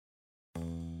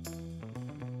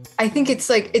I think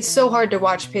it's so hard to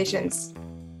watch patients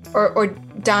or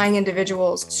dying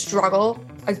individuals struggle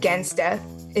against death.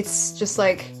 It's just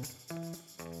like,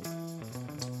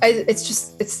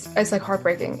 it's like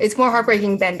heartbreaking. It's more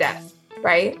heartbreaking than death,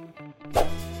 right?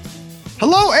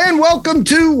 Hello and welcome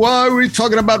to we're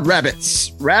talking about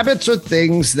rabbits. Rabbits are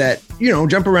things that,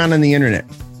 jump around on the internet.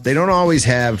 They don't always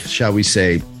have, shall we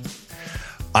say,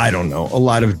 a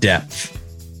lot of depth.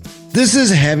 This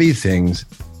is heavy things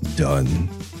done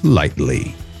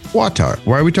lightly. Watar,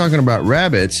 why are we talking about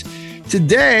rabbits?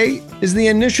 Today is the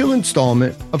initial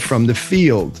installment of From the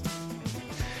Field.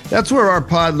 That's where our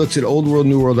pod looks at old world,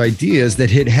 new world ideas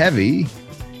that hit heavy.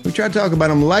 We try to talk about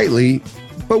them lightly,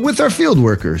 but with our field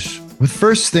workers, with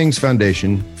First Things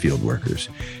Foundation field workers,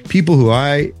 people who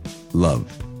I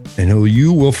love and who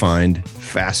you will find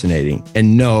fascinating.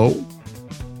 And no,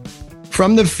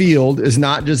 From the Field is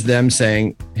not just them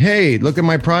saying, hey, look at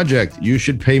my project, you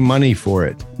should pay money for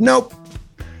it. Nope.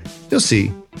 You'll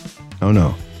see. Oh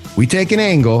no. We take an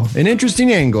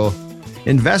interesting angle,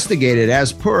 investigate it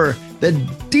as per the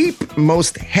deep,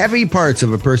 most heavy parts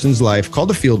of a person's life called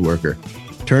a field worker,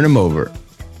 turn them over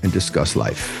and discuss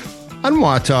life. On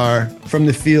Watar, From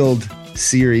the Field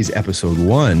series episode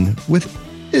 1 with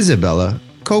Isabella,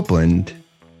 Copeland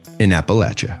in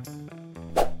Appalachia.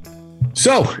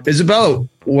 So, Isabella,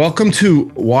 welcome to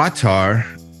Watar.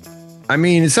 I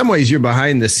mean, in some ways, you're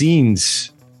behind the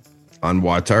scenes on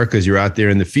Watar because you're out there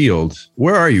in the field.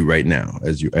 Where are you right now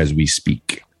as we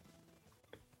speak?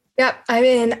 Yep, I'm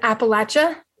in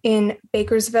Appalachia in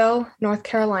Bakersville, North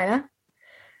Carolina.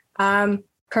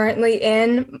 Currently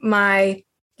in my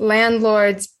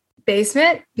landlord's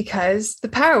basement because the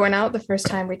power went out the first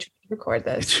time we tried to record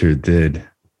this. It sure did.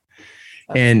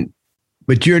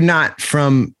 But you're not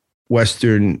from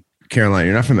Western Carolina.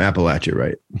 You're not from Appalachia,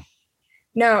 right?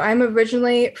 No, I'm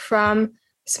originally from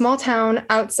a small town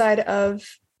outside of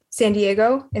San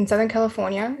Diego in Southern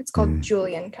California. It's called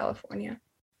Julian, California.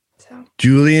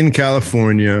 Julian,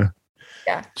 California.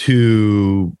 Yeah.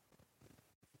 To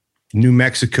New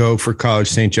Mexico for college,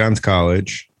 St. John's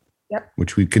College. Yep.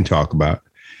 Which we can talk about.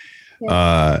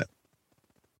 Yep.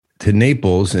 To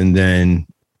Naples, and then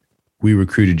we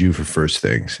recruited you for First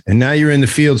Things. And now you're in the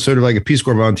field, sort of like a Peace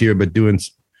Corps volunteer, but doing.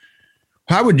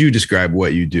 How would you describe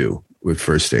what you do with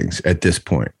First Things at this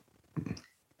point?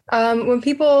 When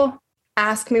people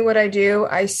ask me what I do,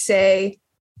 I say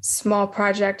small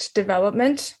project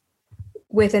development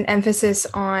with an emphasis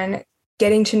on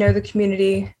getting to know the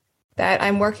community that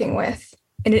I'm working with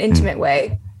in an intimate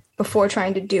way before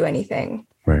trying to do anything,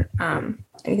 right?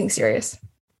 Anything serious.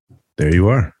 There you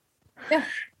are. Yeah.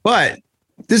 But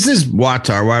this is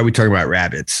Watar. Why are we talking about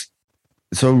rabbits?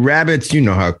 So rabbits, you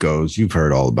know how it goes. You've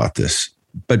heard all about this.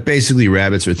 But basically,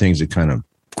 rabbits are things that kind of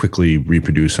quickly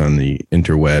reproduce on the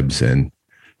interwebs, and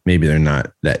maybe they're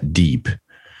not that deep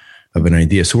of an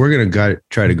idea. So we're going to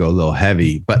try to go a little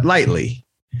heavy, but lightly,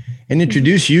 and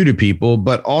introduce you to people,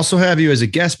 but also have you as a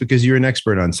guest because you're an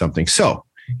expert on something. So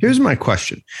here's my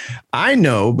question. I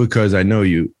know, because I know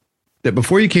you, that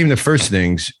before you came to First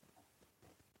Things,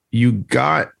 you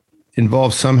got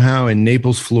involved somehow in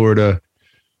Naples, Florida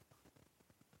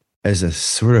as a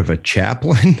sort of a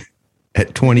chaplain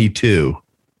at 22,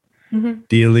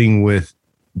 dealing with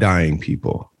dying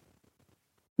people.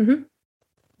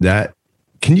 Mm-hmm.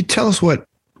 Can you tell us what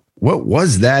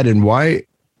was that and why?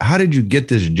 How did you get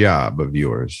this job of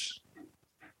yours?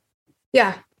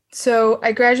 Yeah. So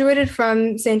I graduated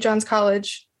from St. John's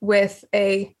College with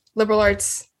a liberal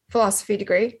arts philosophy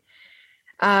degree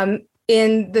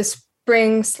in the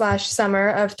spring/summer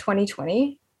of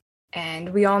 2020. And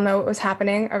we all know what was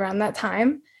happening around that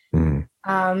time.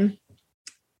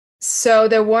 So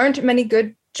there weren't many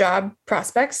good job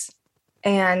prospects,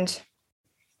 and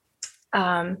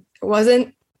it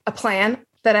wasn't a plan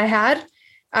that I had.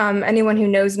 Anyone who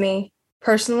knows me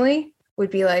personally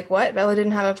would be like, what? Bella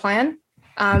didn't have a plan?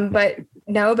 But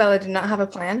no, Bella did not have a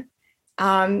plan.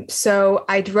 So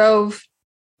I drove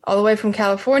all the way from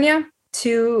California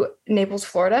to Naples,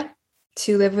 Florida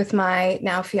to live with my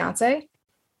now fiance.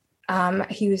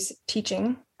 He was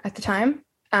teaching at the time.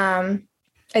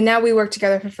 And now we work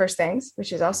together for First Things,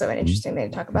 which is also an interesting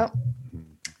thing to talk about.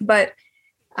 But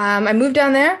I moved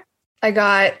down there. I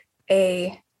got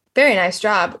a very nice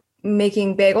job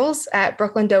making bagels at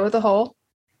Brooklyn Dough with a Hole.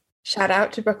 Shout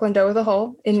out to Brooklyn Dough with a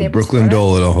Hole in Naples, Brooklyn Florida.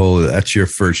 Dough with a Hole. That's your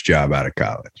first job out of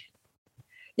college.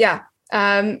 Yeah.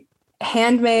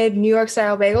 Handmade New York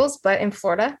style bagels, but in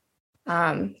Florida.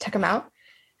 Check them out.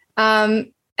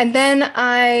 And then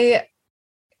I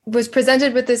was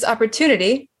presented with this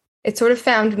opportunity. It sort of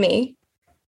found me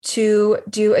to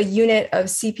do a unit of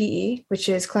CPE, which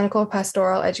is clinical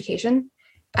pastoral education,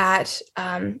 at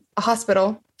a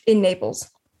hospital in Naples.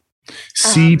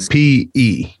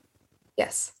 CPE.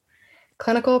 Yes.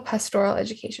 Clinical Pastoral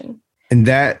Education. And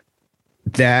that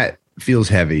feels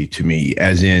heavy to me,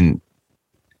 as in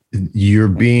you're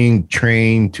being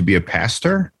trained to be a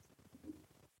pastor?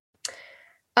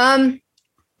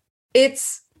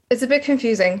 It's a bit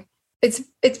confusing. It's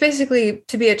basically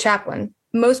to be a chaplain.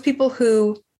 Most people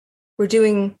who were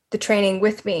doing the training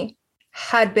with me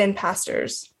had been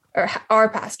pastors or are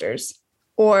pastors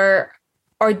or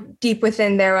are deep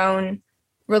within their own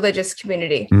religious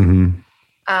community, and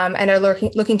are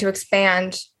looking to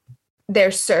expand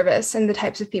their service and the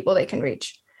types of people they can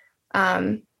reach.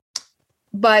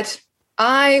 But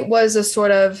I was a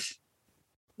sort of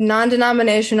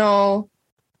non-denominational,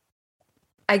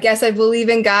 I guess I believe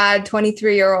in God,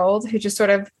 23-year-old who just sort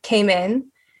of came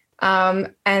in.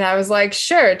 And I was like,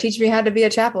 sure, teach me how to be a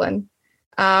chaplain,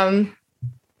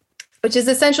 which is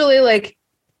essentially like,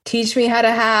 teach me how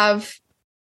to have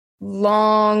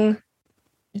long,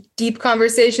 deep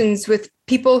conversations with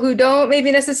people who don't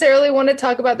maybe necessarily want to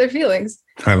talk about their feelings.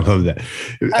 I love that.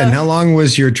 And how long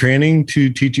was your training to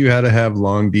teach you how to have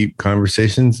long, deep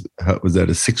conversations? Was that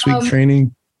a 6-week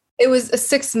training? It was a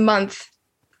 6-month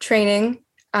training.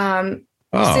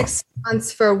 6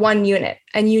 months for 1 unit,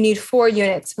 and you need 4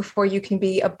 units before you can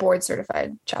be a board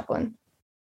certified chaplain.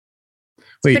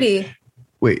 Wait,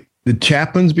 the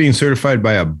chaplain's being certified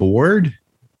by a board?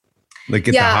 Like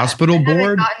at the hospital board? I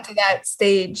haven't gotten to that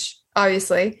stage,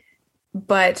 obviously,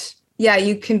 but yeah,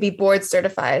 you can be board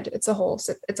certified. It's a whole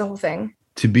thing.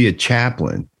 To be a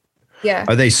chaplain. Yeah.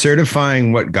 Are they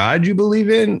certifying what God you believe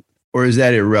in, or is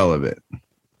that irrelevant?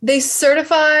 They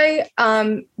certify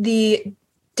the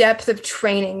depth of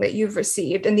training that you've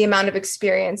received and the amount of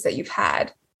experience that you've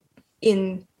had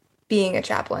in being a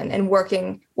chaplain and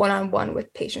working one-on-one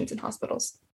with patients in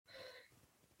hospitals.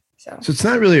 So it's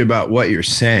not really about what you're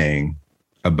saying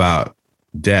about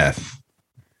death.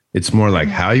 It's more like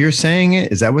how you're saying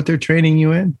it. Is that what they're training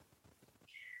you in?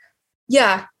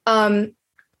 Yeah.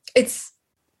 It's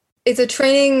a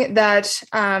training that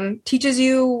teaches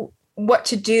you what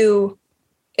to do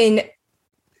in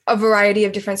a variety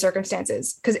of different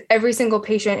circumstances, because every single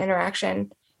patient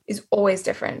interaction is always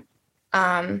different.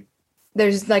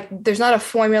 There's not a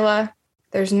formula.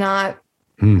 There's not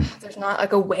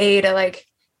like a way to like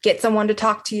get someone to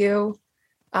talk to you.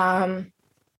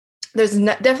 There's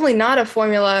definitely not a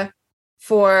formula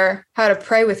for how to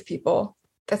pray with people.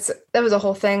 That was a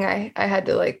whole thing I had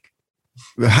to like.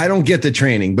 I don't get the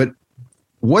training, but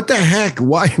what the heck?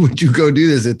 Why would you go do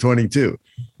this at 22?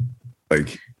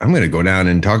 Like, I'm going to go down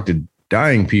and talk to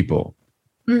dying people.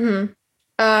 Yeah,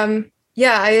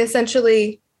 I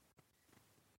essentially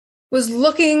was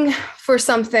looking for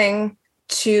something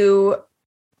to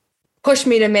push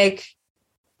me to make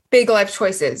big life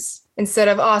choices instead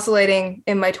of oscillating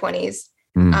in my 20s.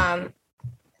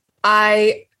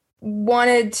 I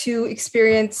wanted to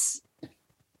experience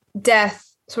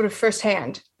death sort of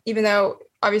firsthand, even though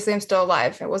obviously I'm still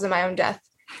alive. It wasn't my own death.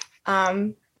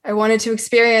 I wanted to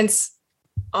experience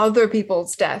other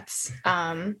people's deaths.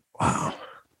 Wow.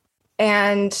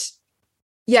 And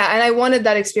I wanted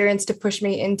that experience to push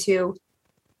me into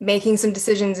making some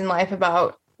decisions in life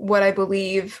about what I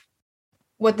believe,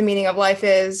 what the meaning of life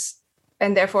is,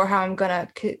 and therefore how I'm going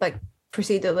to like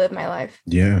proceed to live my life.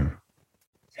 Yeah.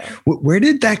 Where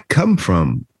did that come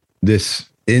from? This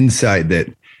insight that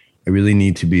I really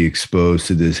need to be exposed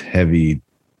to this heavy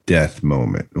death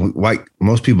moment. Why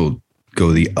most people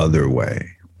go the other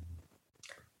way?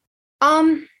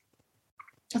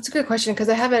 That's a good question, because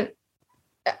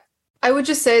I would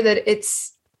just say that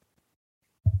it's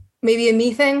maybe a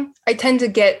me thing. I tend to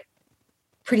get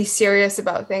pretty serious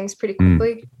about things pretty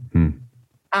quickly.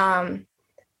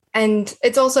 And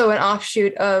it's also an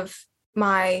offshoot of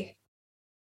my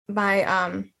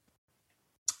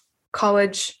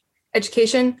college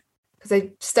education, because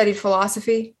I studied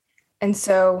philosophy. And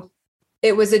so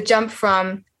it was a jump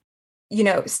from,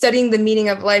 studying the meaning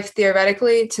of life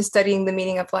theoretically to studying the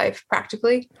meaning of life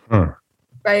practically.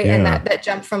 Right. Yeah. And that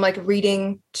jump from like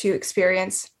reading to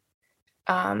experience,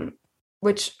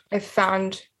 which I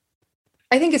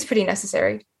think is pretty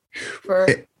necessary for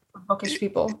bookish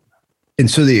people. And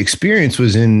so the experience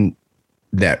was in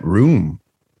that room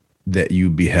that you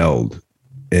beheld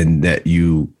and that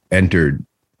you entered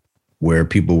where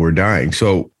people were dying.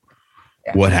 So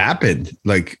what happened?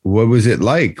 Like, what was it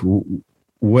like?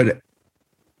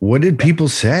 What did people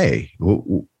say?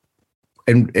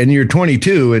 And you're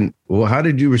 22, and how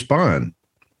did you respond?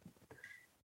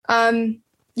 So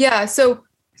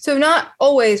not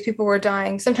always people were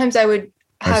dying. Sometimes I would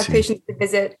have patients to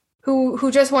visit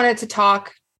who just wanted to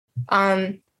talk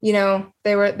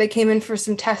They came in for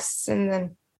some tests and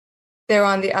then they're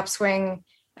on the upswing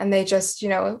and they just,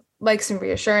 like some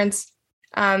reassurance.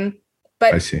 But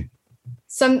I see.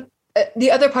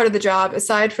 The other part of the job,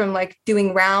 aside from like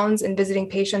doing rounds and visiting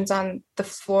patients on the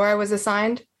floor I was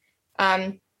assigned,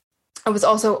 I was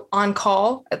also on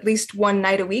call at least one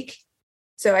night a week.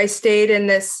 So I stayed in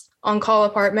this on-call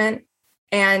apartment,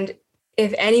 and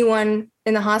if anyone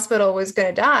in the hospital was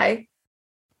going to die,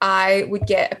 I would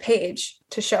get a page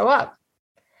to show up.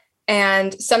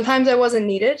 And sometimes I wasn't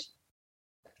needed.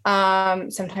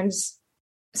 Sometimes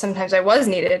I was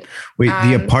needed. Wait,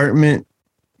 the apartment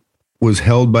was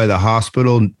held by the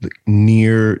hospital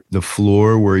near the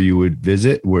floor where you would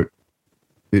visit? Where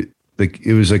it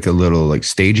was like a little like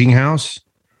staging house?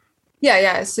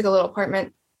 Yeah. It's like a little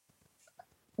apartment.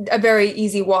 A very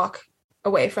easy walk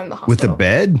away from the hospital. With a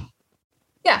bed?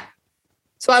 Yeah.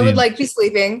 So I would like be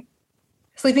sleeping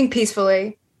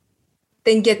peacefully,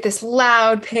 then get this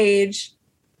loud page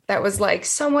that was like,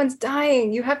 someone's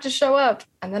dying, you have to show up.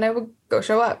 And then I would go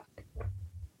show up,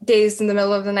 dazed in the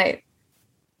middle of the night.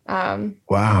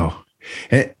 Wow.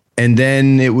 And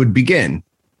then it would begin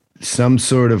some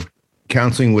sort of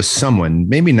counseling with someone,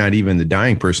 maybe not even the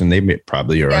dying person. They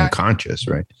probably are unconscious,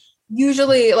 right?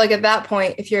 Usually, like at that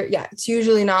point, it's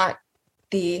usually not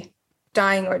the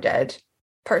dying or dead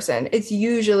person. It's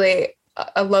usually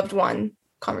a loved one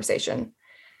conversation.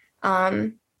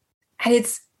 And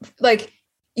it's like,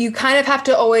 you kind of have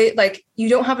to always, like, you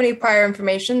don't have any prior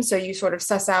information. So you sort of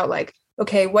suss out like,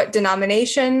 okay, what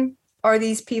denomination are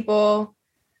these people?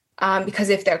 Because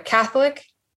if they're Catholic,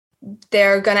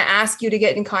 they're going to ask you to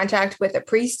get in contact with a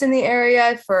priest in the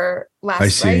area for last. I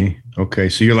see. Rite. Okay.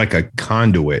 So you're like a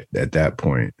conduit at that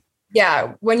point.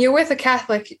 Yeah. When you're with a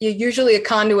Catholic, you're usually a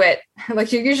conduit.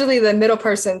 Like you're usually the middle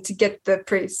person to get the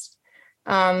priest.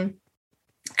 Can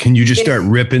you just start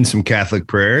ripping some Catholic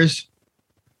prayers?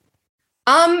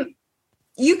 So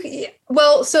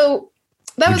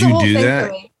that was a whole thing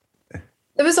for me.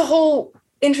 There was a whole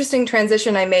interesting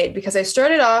transition I made because I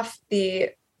started off the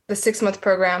 6-month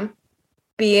program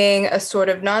being a sort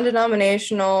of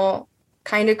non-denominational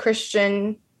kind of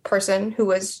Christian person who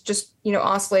was just,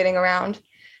 oscillating around.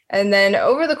 And then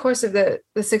over the course of the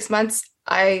 6 months,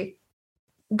 I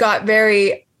got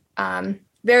very,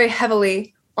 very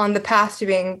heavily on the path to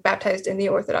being baptized in the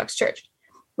Orthodox Church,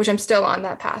 which I'm still on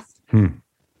that path.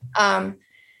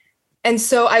 And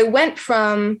so I went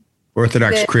from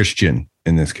Orthodox Christian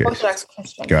in this case. Orthodox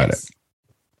Christian. Got it.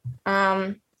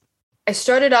 I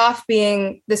started off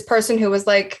being this person who was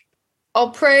like, I'll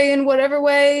pray in whatever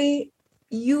way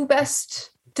you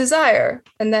best desire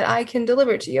and that I can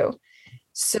deliver to you.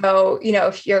 So,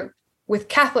 if you're with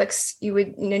Catholics, you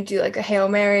would, do like a Hail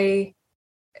Mary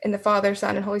in the Father,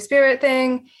 Son, and Holy Spirit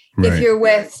thing. Right. If you're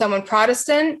with someone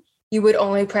Protestant, you would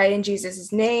only pray in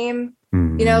Jesus's name.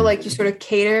 Like you sort of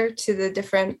cater to the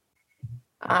different,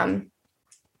 and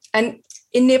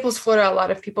in Naples, Florida, a lot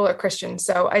of people are Christian,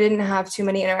 so I didn't have too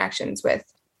many interactions with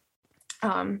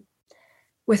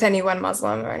anyone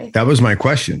Muslim or anything. That was my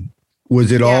question.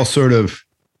 Was it all sort of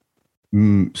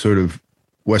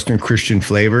Western Christian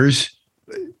flavors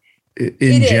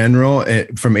in general,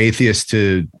 from atheist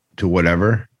to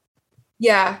whatever?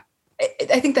 Yeah,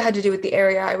 I think that had to do with the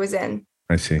area I was in.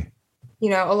 I see.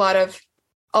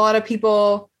 A lot of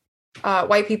people,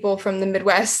 white people from the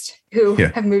Midwest who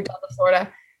have moved on to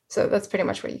Florida. So that's pretty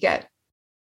much what you get.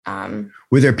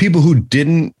 Were there people who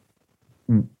didn't?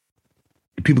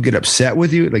 People get upset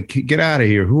with you? Like, get out of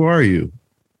here. Who are you?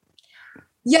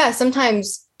 Yeah,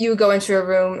 sometimes you would go into a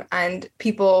room and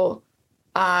people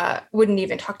wouldn't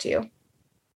even talk to you.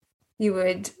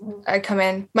 I'd come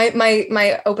in.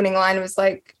 My opening line was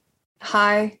like,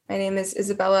 "Hi, my name is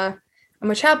Isabella. I'm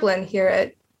a chaplain here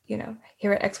at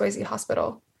XYZ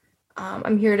Hospital.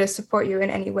 I'm here to support you in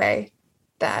any way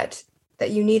that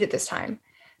you need at this time."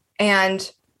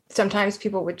 And sometimes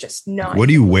people would just not. What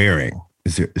are you wearing?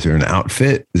 Is there an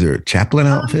outfit? Is there a chaplain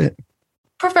outfit?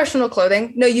 Professional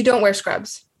clothing. No, you don't wear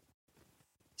scrubs.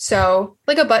 So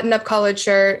like a button-up collared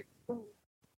shirt,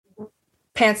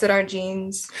 pants that aren't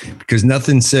jeans. Because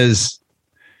nothing says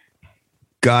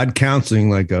God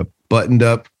counseling like a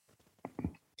buttoned-up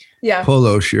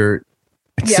polo shirt.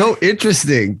 It's so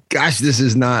interesting. Gosh, this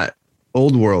is not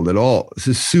old world at all. This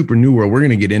is super new world. We're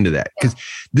going to get into that because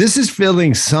this is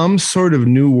filling some sort of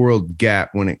new world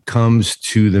gap when it comes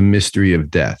to the mystery of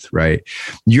death, right?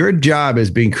 Your job has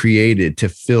been created to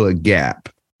fill a gap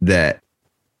that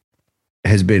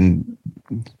has been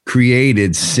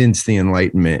created since the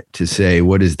Enlightenment to say,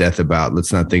 what is death about?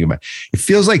 Let's not think about it. It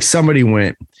feels like somebody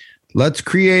went, let's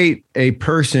create a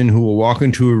person who will walk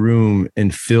into a room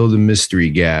and fill the mystery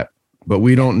gap but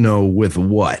we don't know with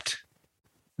what.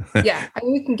 Yeah. I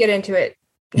mean, we can get into it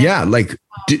now. Yeah. Like,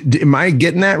 am I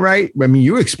getting that right? I mean,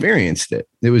 you experienced it.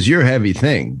 It was your heavy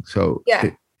thing. So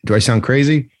yeah. Do I sound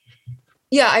crazy?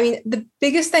 Yeah. I mean, the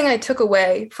biggest thing I took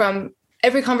away from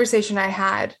every conversation I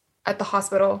had at the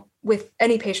hospital with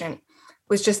any patient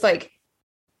was just like,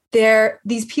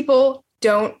 these people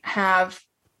don't have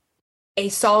a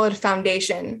solid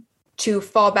foundation to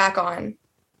fall back on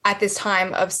at this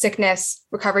time of sickness,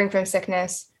 recovering from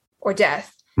sickness or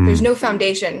death. There's no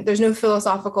foundation. There's no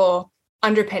philosophical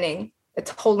underpinning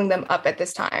that's holding them up at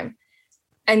this time.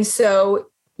 And so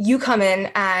you come in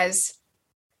as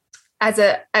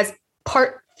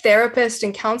part therapist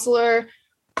and counselor,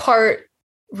 part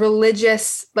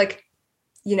religious, like,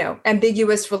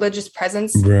 ambiguous religious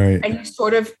presence. Right. And you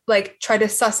sort of like try to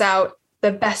suss out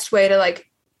the best way to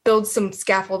like build some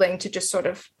scaffolding to just sort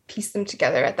of piece them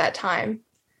together at that time.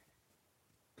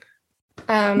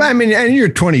 I mean, and you're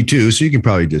 22, so you can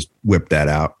probably just whip that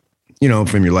out,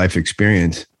 from your life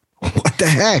experience. What the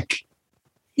heck?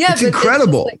 Yeah. It's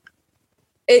incredible.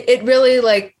 It really,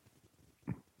 like,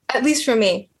 at least for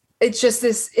me, it's just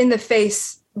this in the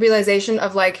face realization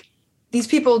of like, these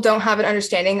people don't have an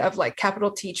understanding of like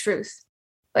capital T truth.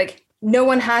 Like no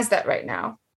one has that right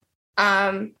now.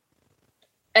 And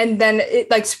then it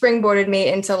like springboarded me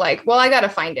into like, well, I got to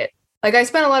find it. Like I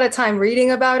spent a lot of time reading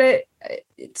about it,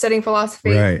 studying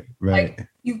philosophy. Right. Like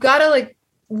you've got to like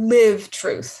live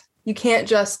truth. You can't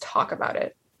just talk about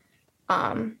it.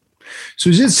 So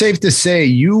is it safe to say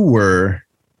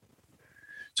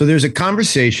so there's a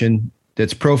conversation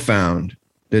that's profound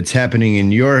that's happening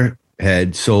in your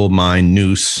head, soul, mind,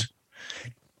 nous,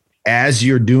 as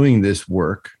you're doing this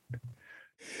work.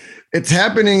 It's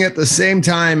happening at the same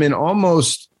time and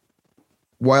almost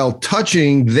while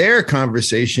touching their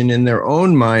conversation in their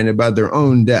own mind about their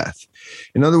own death.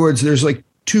 In other words, there's like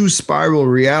two spiral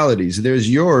realities. There's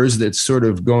yours that's sort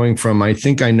of going from I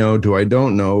think I know to I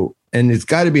don't know. And it's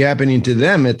got to be happening to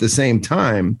them at the same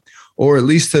time, or at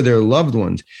least to their loved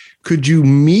ones. Could you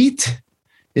meet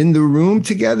in the room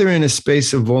together in a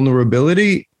space of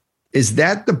vulnerability? Is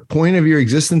that the point of your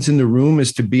existence in the room,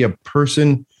 is to be a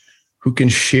person who can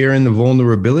share in the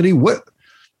vulnerability? What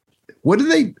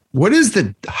does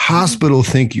the hospital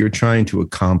think you're trying to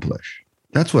accomplish?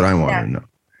 That's what I want to know.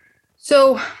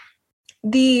 So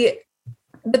the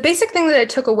basic thing that I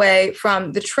took away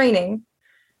from the training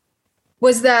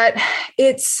was that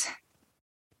it's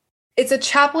a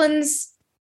chaplain's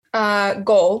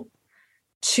goal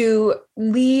to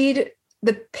lead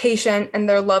the patient and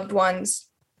their loved ones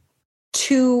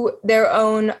to their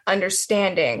own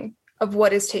understanding of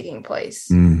what is taking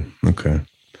place. Okay.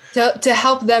 To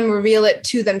help them reveal it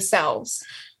to themselves.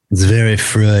 It's very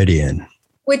Freudian.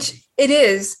 Which it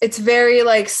is. It's very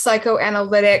like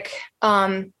psychoanalytic.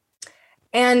 And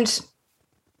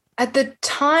at the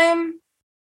time,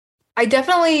 I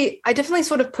definitely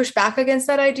sort of pushed back against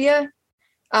that idea,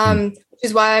 which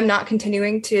is why I'm not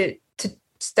continuing to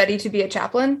study to be a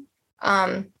chaplain,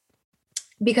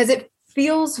 because it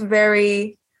feels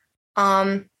very,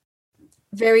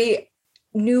 very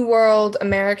New World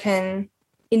American,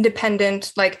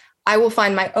 independent. Like I will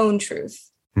find my own truth.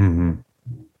 Mm-hmm.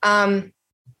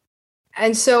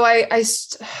 And so I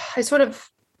sort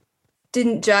of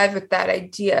didn't jive with that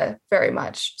idea very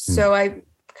much. So I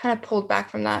kind of pulled back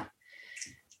from that.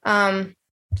 And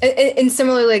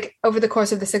similarly, like over the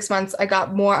course of the 6 months, I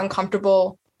got more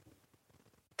uncomfortable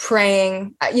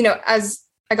praying. As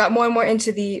I got more and more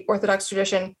into the Orthodox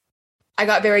tradition, I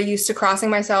got very used to crossing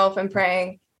myself and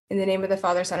praying in the name of the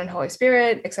Father, Son, and Holy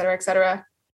Spirit, et cetera, et cetera.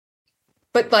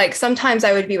 But like sometimes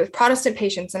I would be with Protestant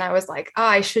patients and I was like,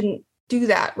 I shouldn't do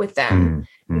that with them.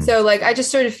 So like I just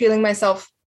started feeling myself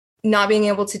not being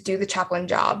able to do the chaplain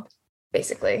job,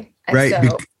 basically. And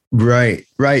right.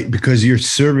 Right. Because you're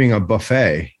serving a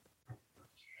buffet.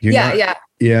 Yeah.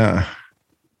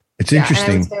 It's interesting.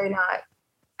 And I was very not.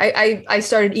 I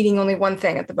started eating only one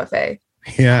thing at the buffet.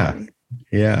 Yeah.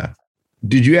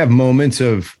 Did you have moments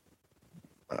of,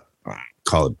 I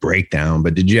call it breakdown,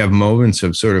 but did you have moments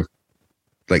of sort of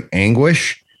like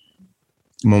anguish,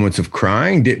 moments of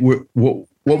crying? What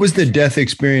was the death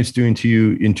experience doing to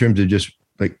you in terms of just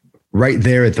like right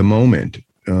there at the moment?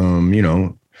 On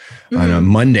a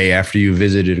Monday after you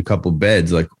visited a couple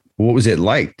beds, like what was it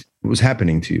like? What was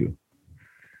happening to you?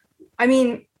 I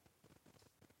mean,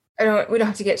 we don't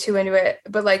have to get too into it,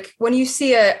 but like when you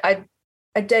see a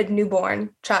dead newborn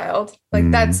child, like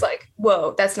that's like,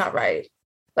 whoa, that's not right.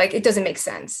 Like it doesn't make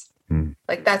sense.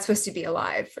 Like that's supposed to be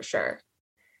alive for sure.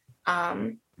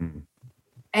 And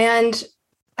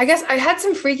I guess I had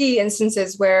some freaky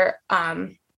instances where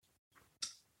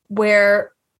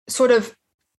sort of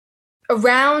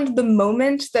around the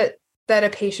moment that a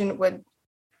patient would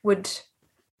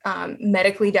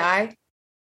medically die,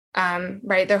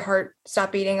 right? Their heart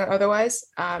stop beating or otherwise.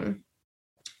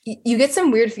 You get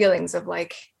some weird feelings of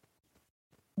like,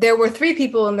 there were 3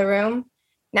 people in the room.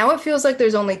 Now it feels like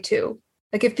there's only 2.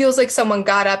 Like it feels like someone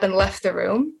got up and left the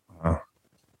room. Wow.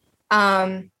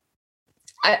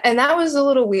 And that was a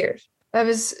little weird. That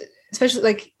was, especially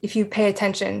like if you pay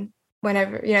attention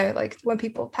whenever, like when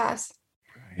people pass,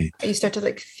 right. You start to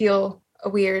like feel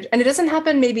weird. And it doesn't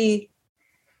happen, maybe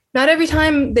not every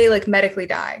time they like medically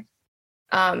die.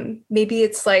 Maybe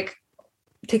it's like,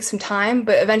 it takes some time,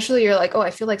 but eventually you're like, oh,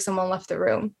 I feel like someone left the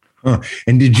room. Huh.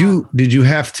 And did you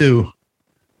have to,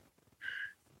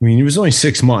 I mean, it was only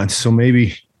 6 months. So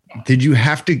maybe, did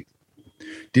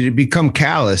it become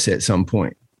callous at some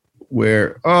point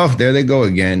where, oh, there they go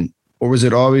again? Or was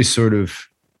it always sort of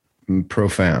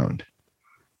profound?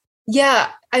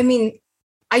 Yeah. I mean,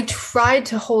 I tried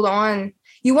to hold on.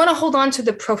 You want to hold on to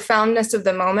the profoundness of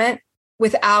the moment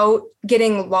without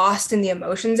getting lost in the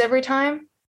emotions every time.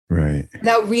 Right.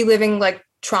 Without reliving like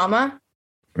trauma.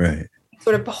 Right.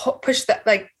 Sort of push that,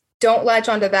 like, don't latch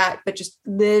onto that, but just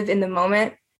live in the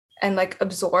moment and like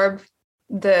absorb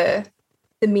the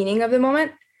meaning of the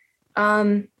moment.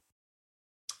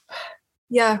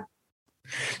 Yeah.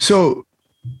 So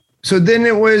then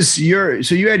it was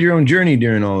so you had your own journey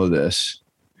during all of this.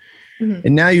 Mm-hmm.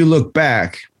 And now you look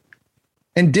back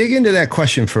and dig into that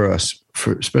question for us,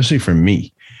 especially for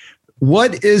me.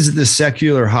 What is the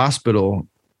secular hospital?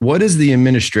 What is the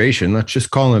administration? Let's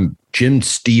just call him Jim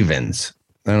Stevens.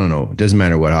 I don't know. It doesn't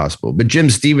matter what hospital, but Jim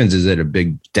Stevens is at a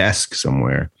big desk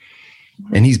somewhere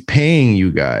and he's paying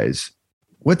you guys.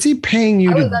 What's he paying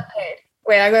you? I was unpaid.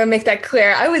 Wait, I'm going to make that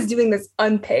clear. I was doing this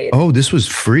unpaid. Oh, this was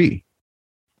free.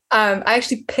 I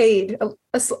actually paid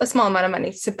a small amount of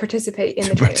money to participate in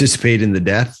the training. Participate in the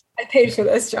death? I paid for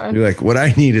this, John. You're like, what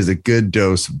I need is a good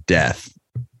dose of death.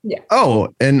 Yeah.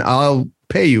 Oh, and I'll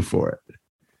pay you for it.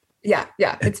 Yeah.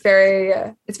 It's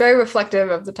very reflective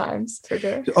of the times, for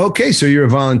sure. Okay, so you're a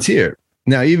volunteer.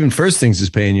 Now, even First Things is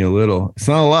paying you a little. It's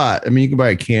not a lot. I mean, you can buy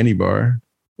a candy bar.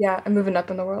 Yeah, I'm moving up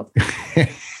in the world.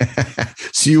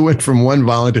 So you went from one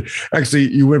volunteer.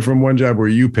 Actually, you went from one job where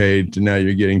you paid to now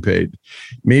you're getting paid.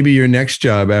 Maybe your next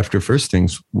job after First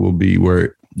Things will be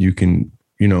where you can,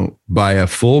 buy a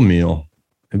full meal.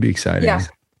 It'd be exciting. Yeah,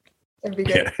 that'd be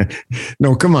good.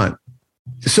 No, come on.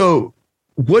 So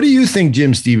what do you think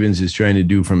Jim Stevens is trying to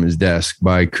do from his desk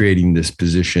by creating this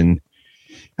position?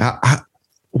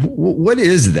 What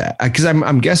is that? Because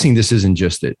I'm guessing this isn't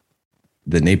just at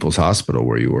the Naples hospital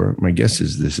where you were. My guess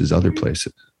is this is other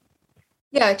places.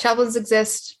 Yeah, chaplains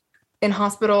exist in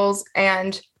hospitals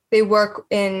and they work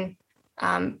in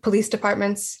police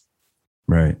departments.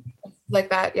 Right. Like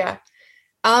that, yeah.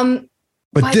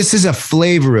 But this is a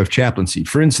flavor of chaplaincy.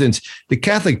 For instance, the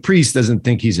Catholic priest doesn't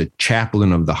think he's a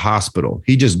chaplain of the hospital.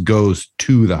 He just goes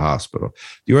to the hospital.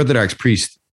 The Orthodox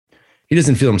priest, he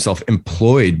doesn't feel himself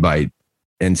employed by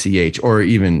NCH or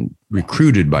even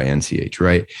recruited by NCH,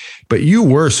 right? But you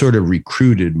were sort of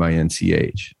recruited by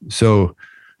NCH. So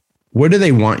what do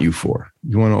they want you for?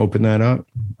 You want to open that up?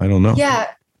 I don't know.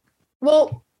 Yeah.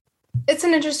 Well, it's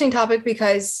an interesting topic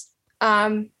because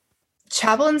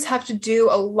chaplains have to do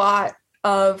a lot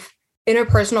of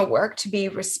interpersonal work to be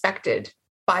respected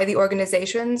by the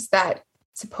organizations that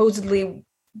supposedly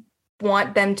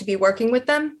want them to be working with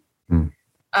them.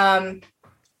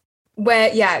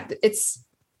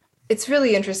 It's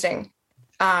really interesting.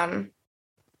 Chaplains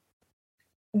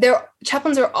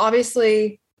are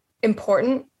obviously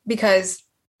important because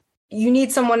you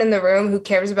need someone in the room who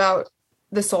cares about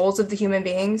the souls of the human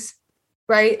beings,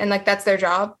 right? And like that's their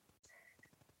job,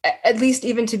 at least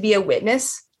even to be a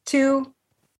witness to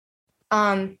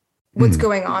what's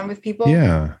going on with people.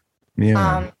 Yeah.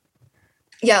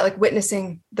 Like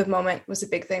witnessing the moment was a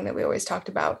big thing that we always talked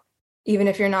about, even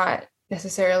if you're not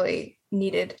necessarily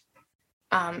needed.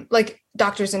 Like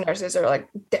doctors and nurses are like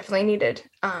definitely needed.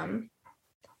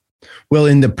 Well,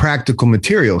 in the practical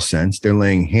material sense, they're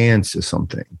laying hands to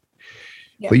something.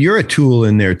 Yeah. But you're a tool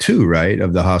in there too, right?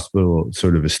 Of the hospital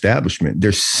sort of establishment.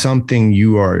 There's something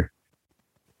you are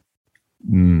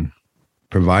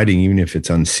providing, even if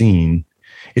it's unseen.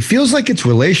 It feels like it's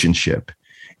relationship.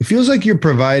 It feels like you're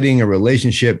providing a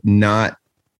relationship, not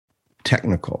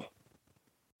technical.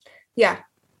 Yeah.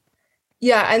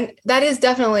 And that is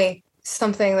definitely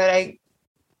something that I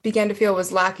began to feel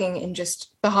was lacking in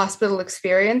just the hospital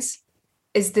experience,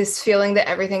 is this feeling that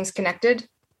everything's connected.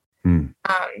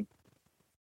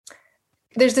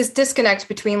 There's this disconnect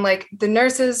between like the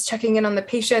nurses checking in on the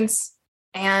patients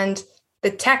and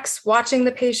the techs watching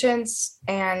the patients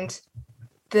and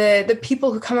the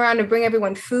people who come around to bring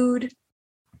everyone food.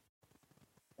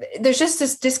 There's just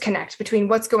this disconnect between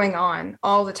what's going on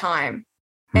all the time.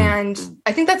 And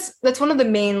I think that's one of the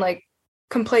main like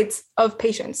complaints of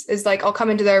patients is like, I'll come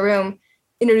into their room,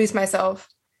 introduce myself,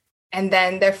 and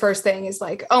then their first thing is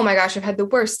like, oh my gosh, I've had the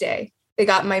worst day. They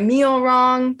got my meal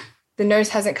wrong. The nurse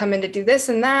hasn't come in to do this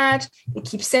and that. They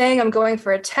keep saying I'm going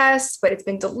for a test, but it's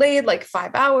been delayed like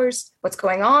 5 hours. What's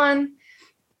going on?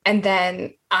 And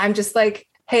then I'm just like,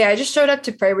 hey, I just showed up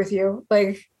to pray with you.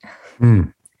 Like,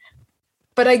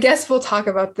 but I guess we'll talk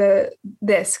about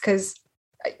this because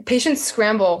patients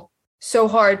scramble so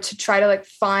hard to try to like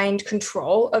find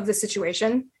control of the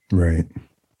situation. Right.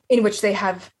 In which they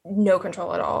have no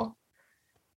control at all.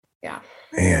 Yeah.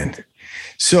 Man.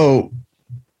 So,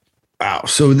 wow.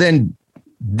 So then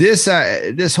this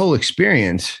whole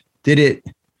experience, did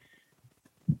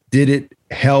it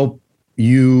help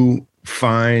you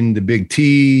find the big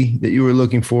T that you were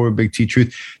looking for, big T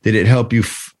truth? Did it help you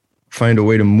find a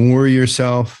way to moor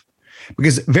yourself?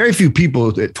 Because very few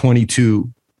people at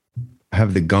 22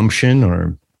 have the gumption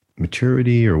or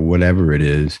maturity or whatever it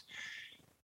is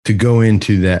to go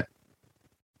into that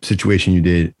situation you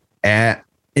did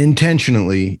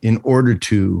intentionally in order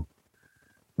to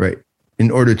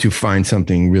find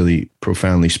something really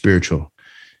profoundly spiritual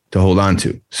to hold on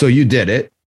to. So you did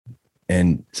it,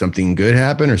 and something good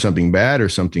happened or something bad or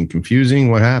something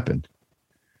confusing. What happened?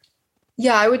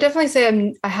 Yeah, I would definitely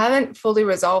say I haven't fully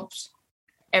resolved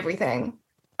everything.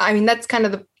 I mean, that's kind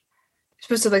of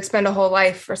supposed to like spend a whole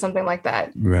life or something like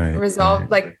that. Right. Resolve,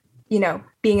 right. like,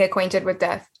 being acquainted with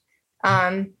death.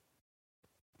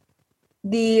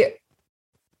 The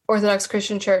Orthodox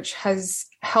Christian Church has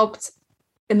helped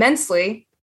immensely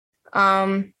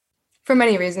for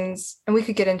many reasons, and we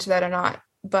could get into that or not.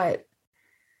 But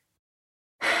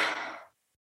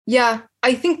yeah,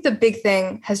 I think the big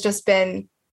thing has just been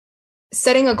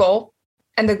setting a goal.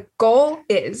 And the goal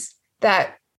is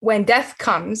that when death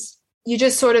comes, you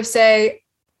just sort of say,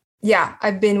 yeah,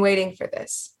 I've been waiting for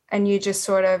this. And you just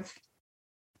go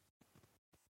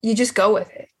with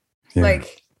it. Yeah.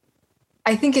 Like,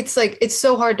 I think it's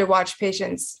so hard to watch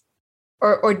patients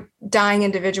or dying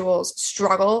individuals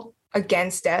struggle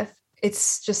against death.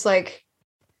 It's just like,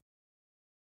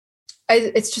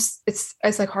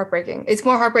 it's like heartbreaking. It's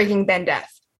more heartbreaking than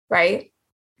death. Right.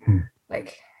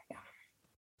 Like, yeah.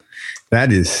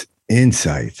 That is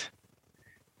insight.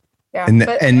 Yeah.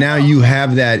 And now you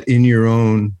have that in your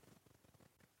own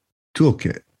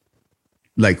toolkit.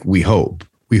 Like we hope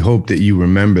that you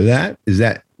remember that. Is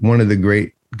that one of the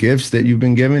great gifts that you've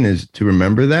been given, is to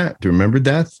remember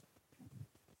death?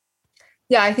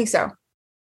 Yeah, I think so.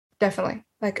 Definitely.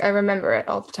 Like I remember it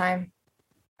all the time.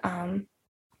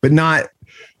 But not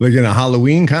like in a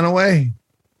Halloween kind of way?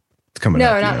 It's coming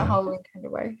up. No, not in a Halloween kind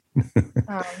of way.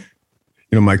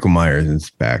 Michael Myers is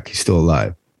back. He's still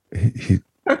alive.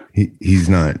 He's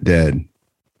not dead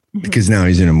because now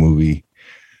he's in a movie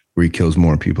where he kills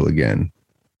more people again.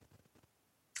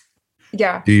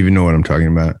 Yeah. Do you even know what I'm talking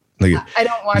about? Like, I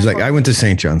don't watch. He's like, I went to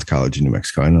St. John's College in New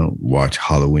Mexico. I don't watch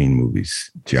Halloween movies,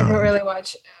 John. I don't really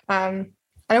watch. I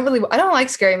don't like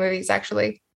scary movies,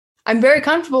 actually. I'm very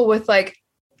comfortable with like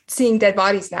seeing dead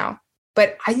bodies now.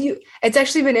 But it's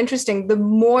actually been interesting. The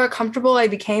more comfortable I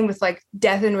became with like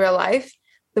death in real life,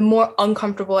 the more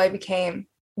uncomfortable I became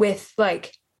with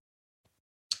like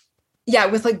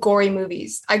gory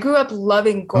movies. I grew up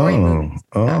loving gory movies.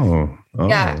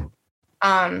 Yeah.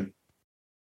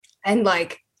 And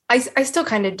like, I still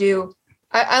kind of do.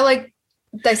 I like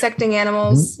dissecting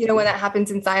animals, when that happens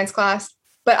in science class,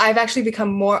 but I've actually become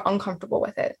more uncomfortable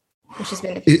with it, which has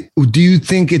been. Do you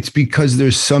think it's because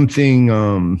there's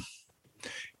something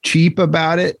cheap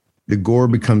about it? The gore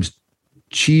becomes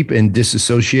cheap and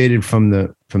disassociated from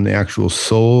the actual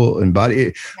soul and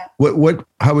body. Yeah.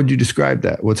 How would you describe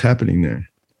that? What's happening there?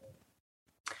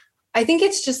 I think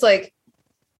it's just like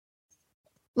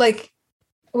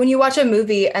when you watch a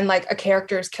movie and like a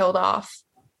character is killed off,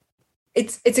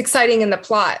 it's exciting in the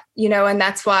plot, and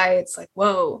that's why it's like,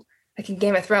 whoa, like in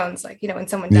Game of Thrones, like, when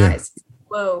someone dies,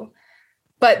 whoa.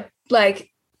 But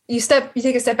like you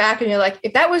take a step back and you're like,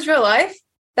 if that was real life,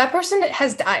 that person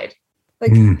has died.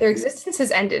 Like their existence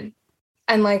has ended.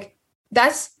 And like,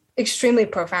 that's extremely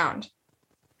profound.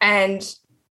 And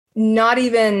not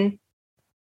even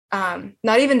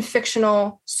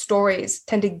fictional stories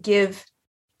tend to give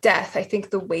death, I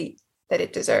think, the weight that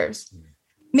it deserves.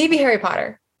 Maybe Harry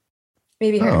Potter.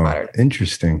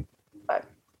 Interesting. But.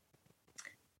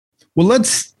 Well,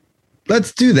 let's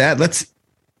do that.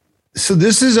 So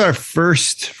this is our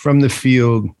first From the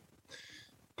Field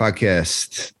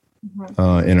podcast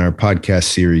in our podcast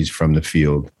series From the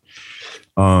Field.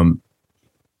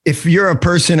 If you're a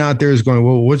person out there who's going,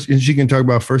 well, is she going to talk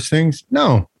about first things?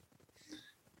 No,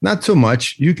 not so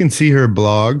much. You can see her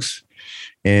blogs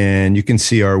and you can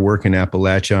see our work in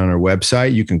Appalachia on our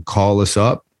website. You can call us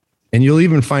up and you'll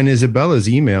even find Isabella's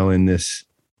email in this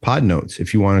pod notes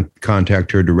if you want to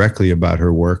contact her directly about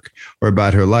her work or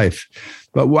about her life.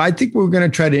 But I think we're going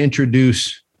to try to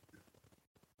introduce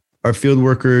our field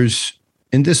workers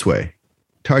in this way,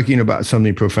 talking about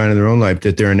something profound in their own life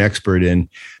that they're an expert in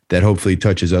that hopefully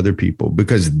touches other people,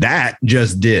 because that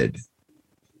just did.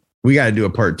 We got to do a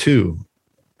part 2,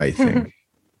 I think.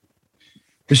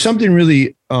 There's something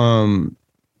really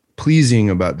pleasing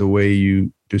about the way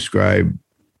you describe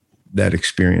that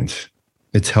experience.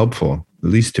 It's helpful, at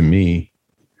least to me.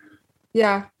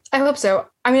 Yeah, I hope so.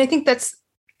 I mean, I think that's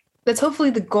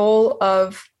hopefully the goal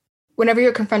of whenever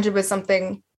you're confronted with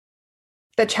something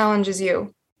that challenges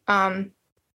you.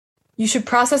 You should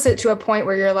process it to a point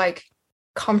where you're like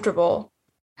comfortable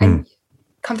and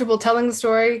comfortable telling the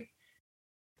story.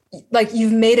 Like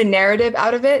you've made a narrative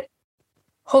out of it,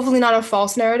 hopefully not a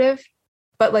false narrative,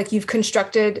 but like you've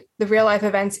constructed the real life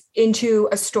events into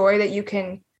a story that you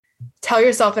can tell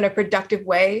yourself in a productive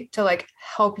way to like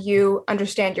help you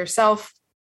understand yourself,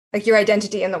 like your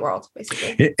identity in the world,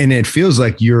 basically. And it feels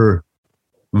like your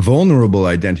vulnerable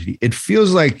identity. It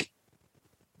feels like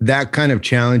that kind of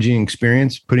challenging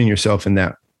experience, putting yourself in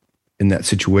that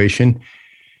situation,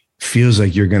 feels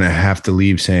like you're going to have to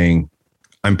leave saying,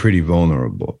 I'm pretty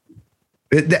vulnerable.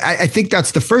 I think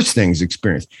that's the first thing's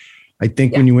experience. I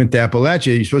think when you went to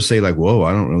Appalachia, you're supposed to say like, whoa,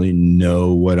 I don't really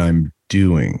know what I'm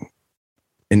doing.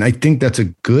 And I think that's a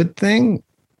good thing.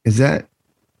 Is that?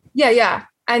 Yeah.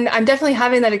 And I'm definitely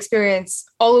having that experience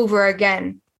all over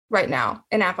again right now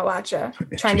in Appalachia,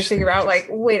 trying to figure out like,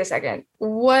 wait a second,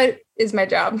 what is my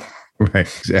job? Right.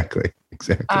 Exactly.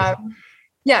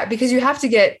 Yeah. Because you have to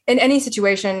get in any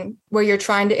situation where you're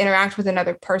trying to interact with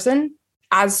another person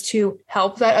as to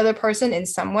help that other person in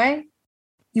some way,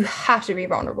 you have to be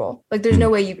vulnerable. Like there's no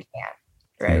way you can't.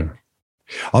 Right.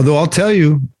 Yeah. Although I'll tell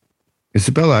you,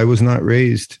 Isabella, I was not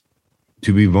raised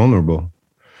to be vulnerable.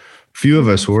 Few of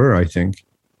us were, I think,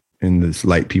 in this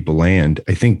light people land.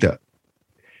 I think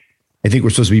we're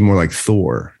supposed to be more like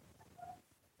Thor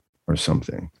or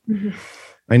something. Mm-hmm.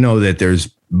 I know that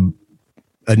there's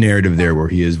a narrative there where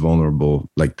he is vulnerable,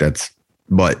 but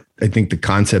I think the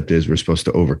concept is we're supposed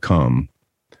to overcome.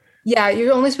 Yeah,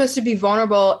 you're only supposed to be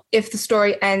vulnerable if the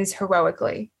story ends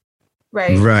heroically,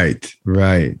 right?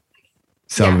 Right.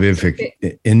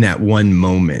 Salvific in that one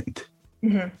moment.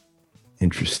 Mm-hmm.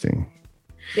 Interesting.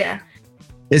 Yeah.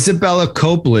 Isabella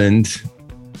Copeland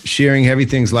sharing heavy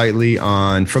things lightly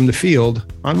on From the Field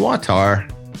on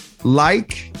Watar.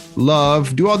 Like,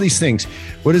 love, do all these things.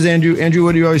 What is Andrew? Andrew,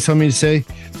 what do you always tell me to say?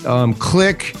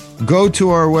 Click, go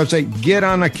to our website, get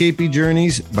on a KP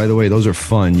Journeys. By the way, those are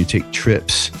fun. You take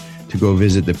trips to go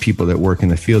visit the people that work in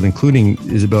the field, including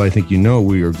Isabella. I think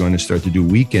we are going to start to do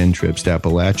weekend trips to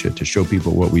Appalachia to show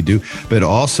people what we do, but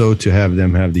also to have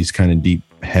them have these kind of deep,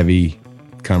 heavy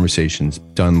conversations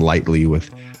done lightly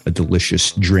with a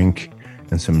delicious drink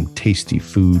and some tasty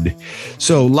food.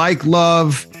 So like,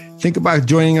 love, think about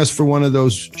joining us for one of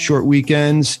those short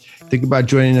weekends. Think about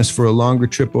joining us for a longer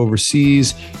trip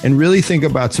overseas, and really think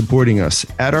about supporting us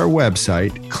at our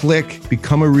website. Click,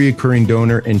 become a reoccurring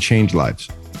donor, and change lives,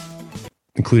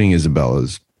 including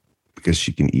Isabella's, because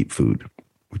she can eat food,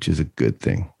 which is a good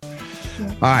thing. Yeah.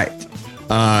 All right.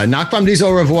 Nakvam dis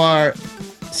au revoir.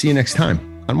 See you next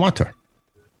time on Water.